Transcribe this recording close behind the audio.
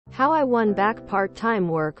How I won back part-time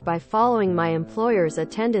work by following my employer's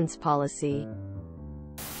attendance policy.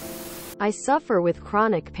 I suffer with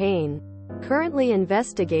chronic pain. Currently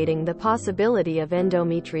investigating the possibility of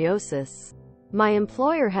endometriosis. My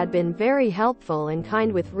employer had been very helpful and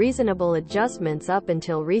kind with reasonable adjustments up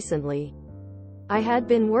until recently. I had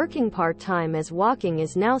been working part-time as walking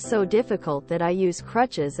is now so difficult that I use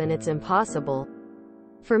crutches and it's impossible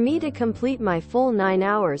for me to complete my full 9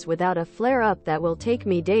 hours without a flare-up that will take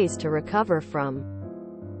me days to recover from.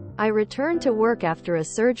 I returned to work after a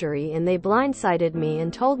surgery and they blindsided me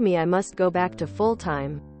and told me I must go back to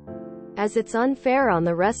full-time, as it's unfair on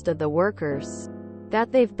the rest of the workers,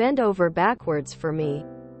 that they've bent over backwards for me,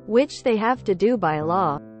 which they have to do by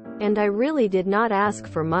law, and I really did not ask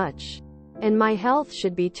for much, and my health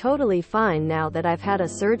should be totally fine now that I've had a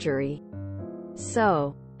surgery.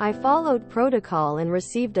 So, I followed protocol and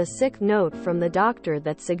received a sick note from the doctor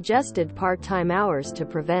that suggested part-time hours to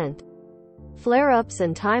prevent flare-ups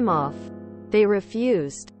and time off. They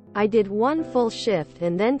refused. I did one full shift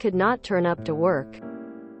and then could not turn up to work.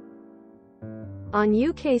 On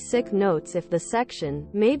UK sick notes, if the section,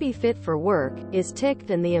 may be fit for work, is ticked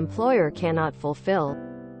and the employer cannot fulfill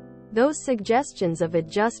those suggestions of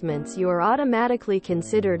adjustments, you are automatically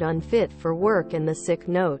considered unfit for work and the sick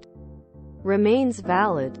note remains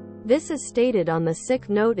valid. This is stated on the sick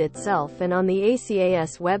note itself and on the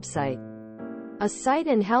ACAS website, a site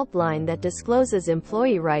and helpline that discloses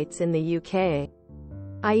employee rights in the UK.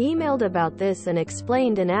 I emailed about this and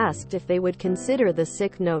explained and asked if they would consider the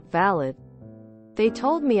sick note valid. They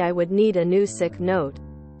told me I would need a new sick note.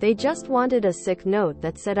 They just wanted a sick note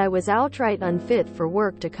that said I was outright unfit for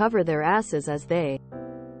work to cover their asses, as they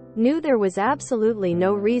knew there was absolutely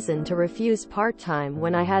no reason to refuse part-time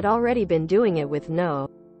when I had already been doing it with no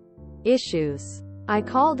issues. I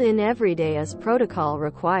called in every day as protocol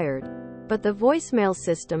required, but the voicemail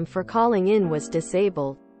system for calling in was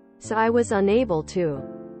disabled, so I was unable to.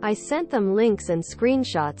 I sent them links and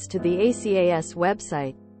screenshots to the ACAS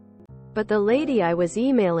website, but the lady I was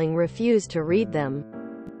emailing refused to read them.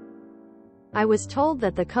 I was told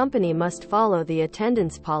that the company must follow the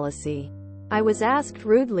attendance policy. I was asked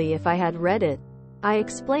rudely if I had read it. I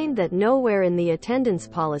explained that nowhere in the attendance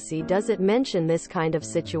policy does it mention this kind of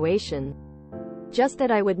situation, just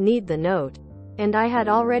that I would need the note, and I had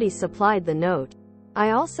already supplied the note. I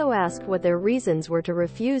also asked what their reasons were to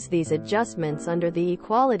refuse these adjustments under the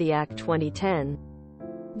Equality Act 2010.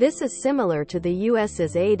 This is similar to the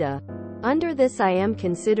US's ADA. Under this, I am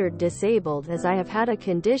considered disabled as I have had a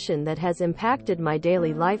condition that has impacted my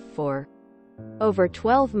daily life for over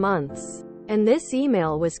 12 months. And this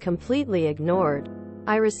email was completely ignored.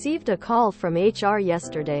 I received a call from HR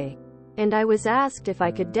yesterday, and I was asked if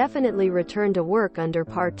I could definitely return to work under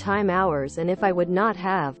part-time hours and if I would not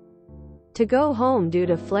have to go home due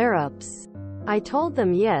to flare-ups. I told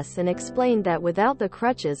them yes and explained that without the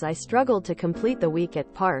crutches I struggled to complete the week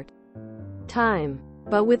at part-time.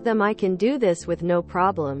 But with them I can do this with no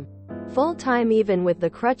problem. Full-time even with the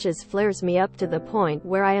crutches flares me up to the point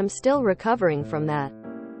where I am still recovering from that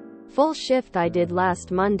full shift I did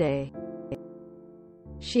last Monday.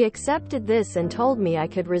 She accepted this and told me I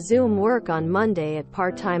could resume work on Monday at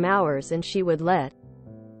part-time hours and she would let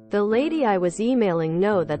the lady I was emailing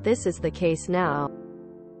know that this is the case now.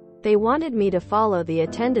 They wanted me to follow the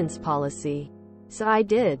attendance policy, so I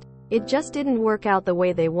did. It just didn't work out the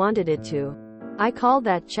way they wanted it to. I call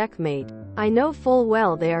that checkmate. I know full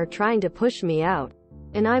well they are trying to push me out,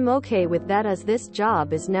 and I'm okay with that, as this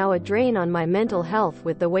job is now a drain on my mental health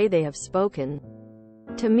with the way they have spoken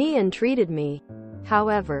to me and treated me.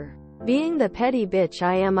 However, being the petty bitch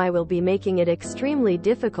I am, I will be making it extremely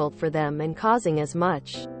difficult for them and causing as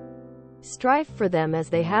much strife for them as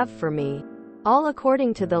they have for me, all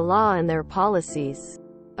according to the law and their policies.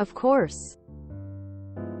 Of course.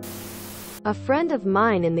 A friend of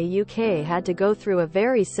mine in the UK had to go through a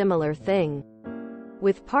very similar thing,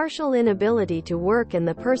 with partial inability to work and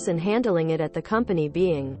the person handling it at the company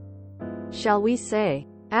being, shall we say,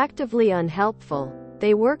 actively unhelpful.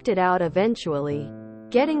 They worked it out eventually,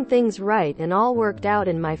 getting things right, and all worked out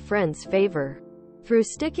in my friend's favor, through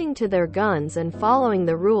sticking to their guns and following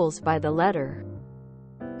the rules by the letter.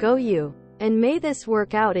 Go you. And may this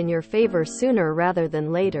work out in your favor sooner rather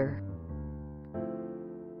than later.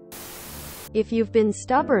 If you've been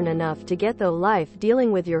stubborn enough to get through life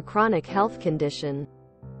dealing with your chronic health condition,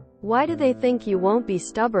 why do they think you won't be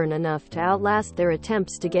stubborn enough to outlast their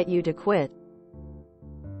attempts to get you to quit?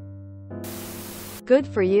 Good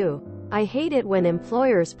for you. I hate it when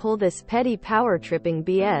employers pull this petty power-tripping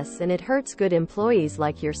BS, and it hurts good employees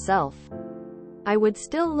like yourself. I would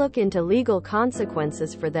still look into legal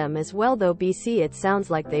consequences for them as well, though BC it sounds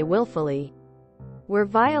like they willfully were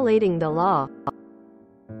violating the law.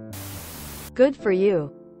 Good for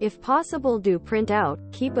you. If possible, do print out,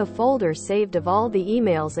 keep a folder saved of all the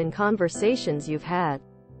emails and conversations you've had,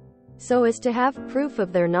 so as to have proof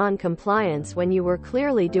of their non-compliance when you were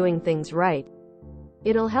clearly doing things right.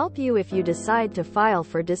 It'll help you if you decide to file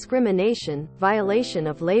for discrimination, violation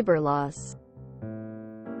of labor laws.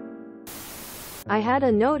 I had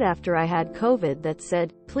a note after I had COVID that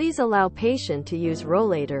said, please allow patient to use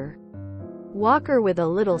rollator walker with a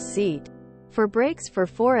little seat for breaks for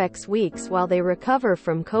 4x weeks while they recover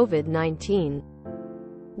from COVID-19.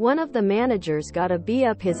 One of the managers got a bee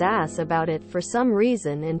up his ass about it for some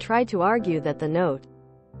reason and tried to argue that the note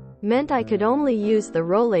meant I could only use the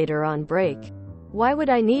rollator on break. Why would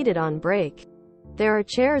I need it on break? There are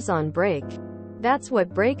chairs on break. That's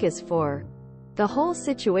what break is for. The whole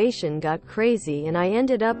situation got crazy and I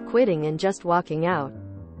ended up quitting and just walking out.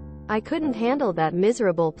 I couldn't handle that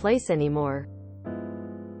miserable place anymore.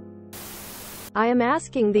 I am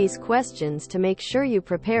asking these questions to make sure you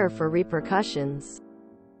prepare for repercussions.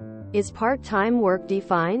 Is part-time work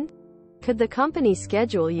defined? Could the company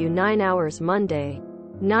schedule you 9 hours Monday,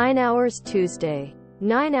 9 hours Tuesday,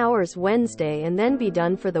 9 hours Wednesday and then be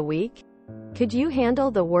done for the week? Could you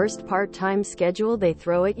handle the worst part-time schedule they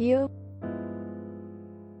throw at you?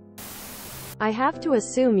 I have to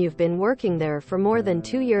assume you've been working there for more than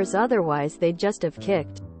 2 years, otherwise they'd just have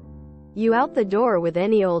kicked you out the door with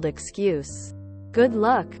any old excuse. Good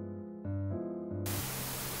luck.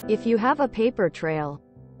 If you have a paper trail,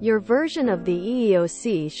 your version of the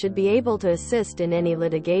EEOC should be able to assist in any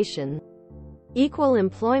litigation. Equal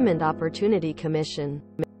Employment Opportunity Commission.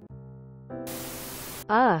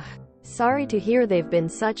 Sorry to hear they've been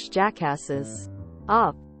such jackasses.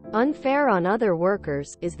 Unfair on other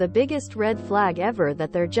workers is the biggest red flag ever,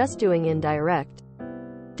 that they're just doing indirect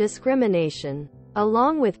discrimination.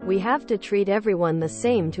 Along with, we have to treat everyone the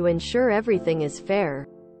same to ensure everything is fair.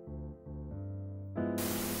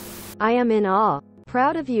 I am in awe.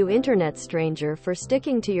 Proud of you, internet stranger, for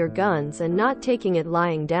sticking to your guns and not taking it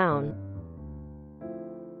lying down.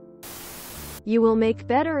 You will make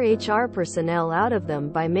better HR personnel out of them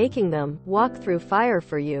by making them walk through fire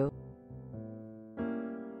for you.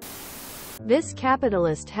 This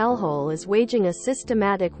capitalist hellhole is waging a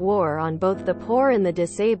systematic war on both the poor and the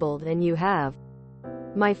disabled, and you have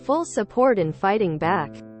my full support in fighting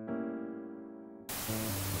back.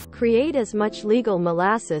 Create as much legal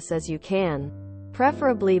molasses as you can,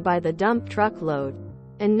 preferably by the dump truck load,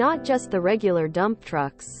 and not just the regular dump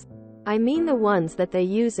trucks. I mean the ones that they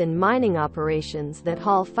use in mining operations that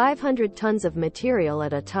haul 500 tons of material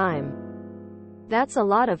at a time. That's a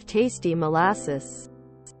lot of tasty molasses.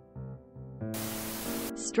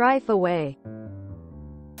 Strife away.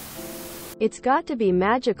 It's got to be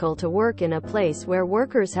magical to work in a place where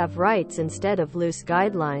workers have rights instead of loose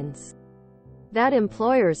guidelines that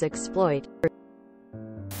employers exploit.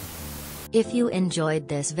 If you enjoyed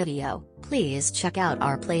this video, please check out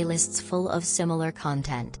our playlists full of similar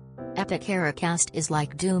content. Epic Ericast is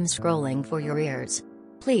like doom scrolling for your ears.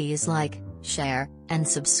 Please like, share, and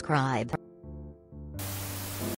subscribe.